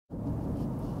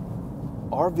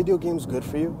are video games good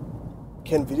for you?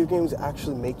 Can video games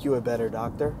actually make you a better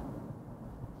doctor?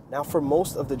 Now, for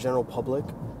most of the general public,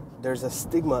 there's a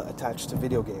stigma attached to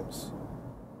video games.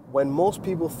 When most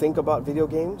people think about video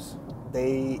games,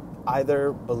 they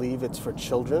either believe it's for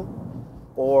children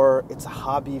or it's a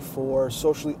hobby for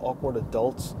socially awkward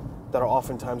adults that are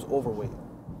oftentimes overweight.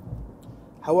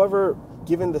 However,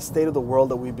 given the state of the world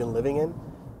that we've been living in,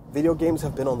 video games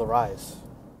have been on the rise.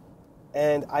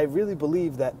 And I really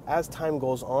believe that as time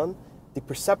goes on, the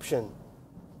perception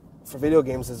for video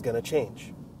games is going to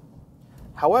change.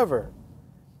 However,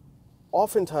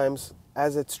 oftentimes,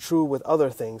 as it's true with other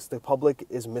things, the public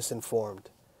is misinformed.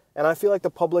 And I feel like the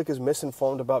public is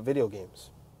misinformed about video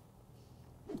games.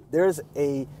 There's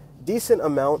a decent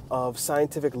amount of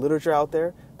scientific literature out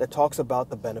there that talks about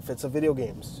the benefits of video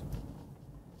games.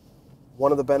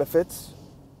 One of the benefits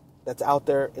that's out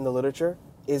there in the literature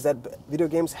is that video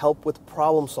games help with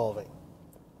problem solving.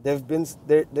 There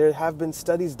have been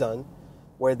studies done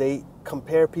where they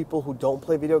compare people who don't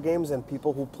play video games and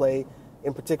people who play,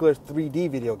 in particular, 3D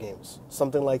video games,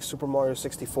 something like Super Mario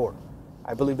 64.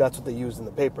 I believe that's what they used in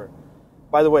the paper.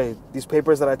 By the way, these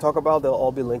papers that I talk about, they'll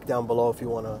all be linked down below if you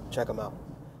want to check them out.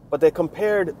 But they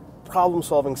compared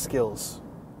problem-solving skills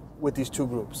with these two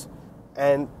groups.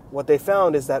 And what they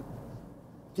found is that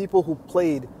people who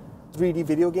played 3D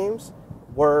video games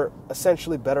were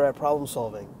essentially better at problem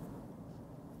solving.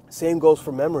 Same goes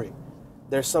for memory.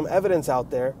 There's some evidence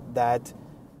out there that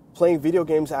playing video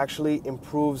games actually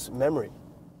improves memory.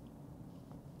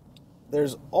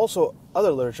 There's also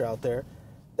other literature out there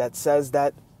that says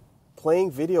that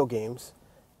playing video games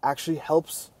actually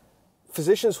helps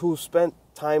physicians who spent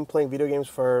time playing video games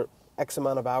for X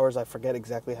amount of hours, I forget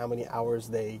exactly how many hours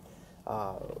they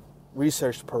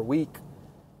researched per week,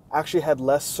 actually had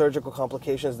less surgical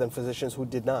complications than physicians who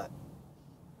did not.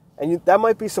 And that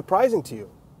might be surprising to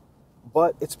you,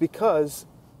 but it's because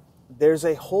there's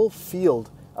a whole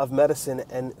field of medicine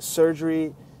and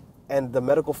surgery, and the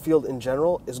medical field in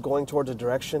general is going towards a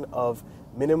direction of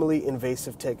minimally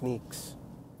invasive techniques.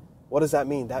 What does that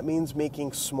mean? That means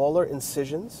making smaller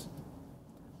incisions,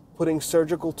 putting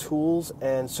surgical tools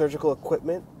and surgical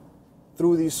equipment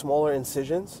through these smaller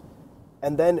incisions,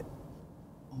 and then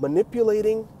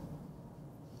manipulating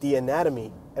the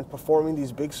anatomy and performing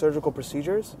these big surgical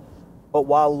procedures, but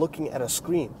while looking at a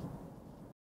screen.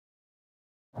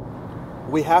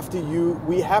 We have to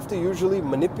usually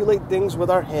manipulate things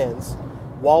with our hands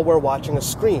while we're watching a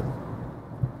screen.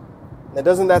 Now,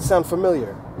 doesn't that sound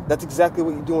familiar? That's exactly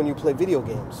what you do when you play video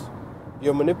games.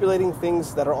 You're manipulating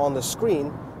things that are on the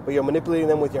screen, but you're manipulating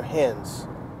them with your hands.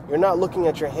 You're not looking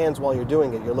at your hands while you're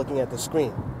doing it. You're looking at the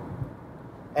screen.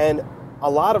 And a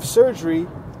lot of surgery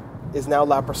is now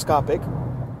laparoscopic,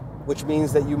 which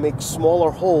means that you make smaller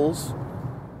holes,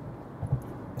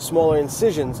 smaller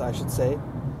incisions, I should say,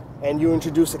 and you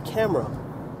introduce a camera,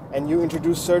 and you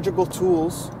introduce surgical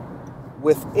tools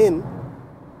within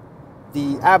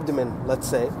the abdomen, let's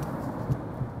say,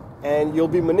 and you'll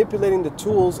be manipulating the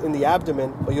tools in the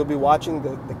abdomen, but you'll be watching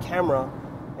the camera,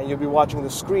 and you'll be watching the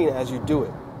screen as you do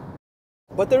it.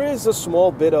 But there is a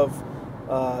small bit of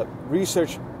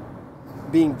research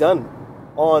being done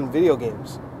on video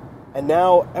games. And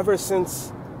now, ever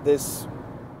since this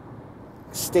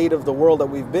state of the world that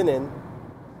we've been in,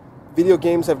 video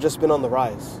games have just been on the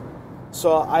rise.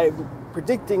 So I'm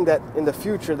predicting that in the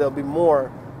future there'll be more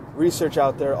research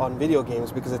out there on video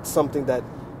games because it's something that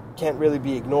can't really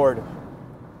be ignored.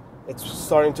 It's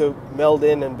starting to meld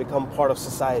in and become part of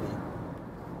society.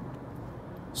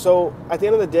 So at the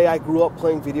end of the day, I grew up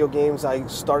playing video games. I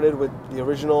started with the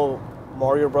original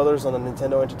Mario Brothers on the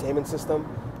Nintendo Entertainment System,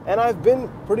 and I've been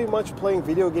pretty much playing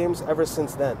video games ever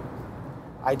since then.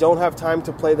 I don't have time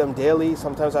to play them daily.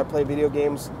 Sometimes I play video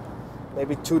games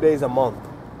maybe 2 days a month.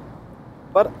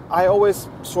 But I always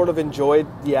sort of enjoyed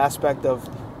the aspect of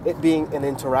it being an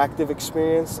interactive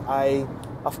experience.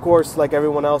 Of course, like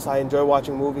everyone else, I enjoy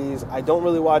watching movies. I don't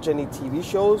really watch any TV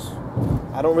shows.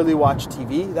 I don't really watch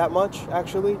TV that much,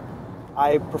 actually.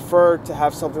 I prefer to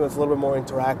have something that's a little bit more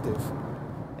interactive.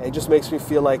 And it just makes me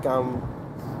feel like I'm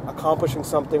accomplishing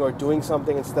something or doing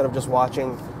something instead of just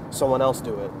watching someone else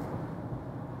do it.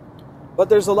 But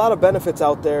there's a lot of benefits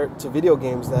out there to video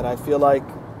games that I feel like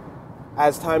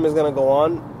as time is going to go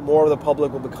on, more of the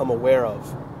public will become aware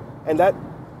of. And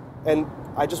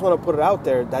I just want to put it out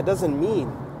there, that doesn't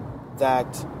mean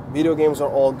that video games are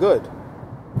all good.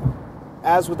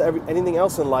 As with anything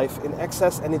else in life, in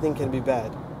excess, anything can be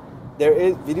bad.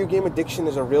 Video game addiction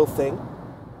is a real thing.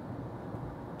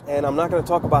 And I'm not going to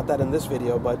talk about that in this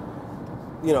video, but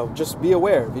just be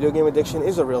aware, video game addiction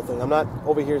is a real thing. I'm not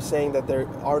over here saying that there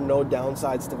are no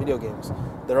downsides to video games.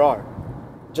 There are.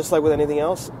 just like with anything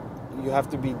else, you have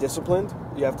to be disciplined.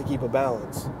 You have to keep a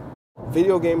balance.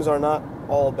 Video games are not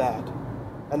all bad.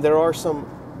 And there are some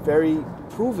very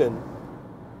proven,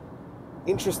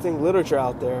 interesting literature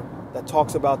out there that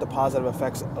talks about the positive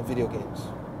effects of video games.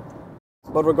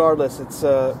 But regardless, it's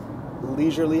a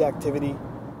leisurely activity.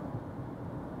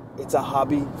 It's a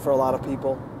hobby for a lot of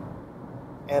people.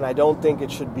 And I don't think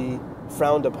it should be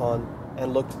frowned upon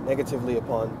and looked negatively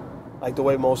upon like the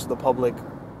way most of the public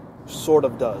sort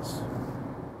of does.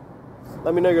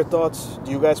 Let me know your thoughts.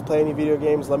 Do you guys play any video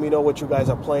games? Let me know what you guys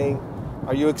are playing.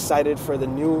 Are you excited for the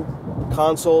new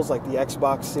consoles like the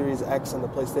Xbox Series X and the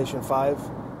PlayStation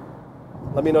 5?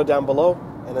 Let me know down below,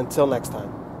 and until next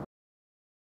time.